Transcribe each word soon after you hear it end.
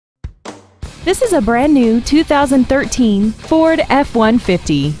This is a brand new 2013 Ford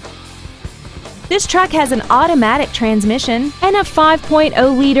F-150. This truck has an automatic transmission and a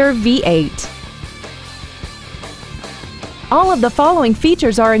 5.0-liter V8. All of the following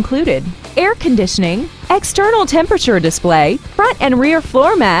features are included: air conditioning, external temperature display, front and rear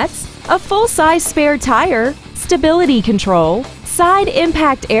floor mats, a full-size spare tire, stability control, side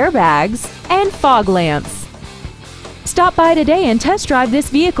impact airbags, and fog lamps. Stop by today and test drive this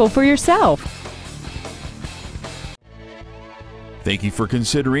vehicle for yourself. Thank you for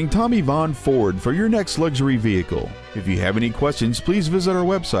considering Tommie Vaughn Ford for your next luxury vehicle. If you have any questions, please visit our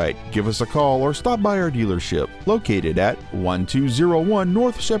website, give us a call, or stop by our dealership located at 1201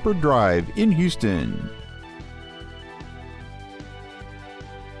 North Shepherd Drive in Houston.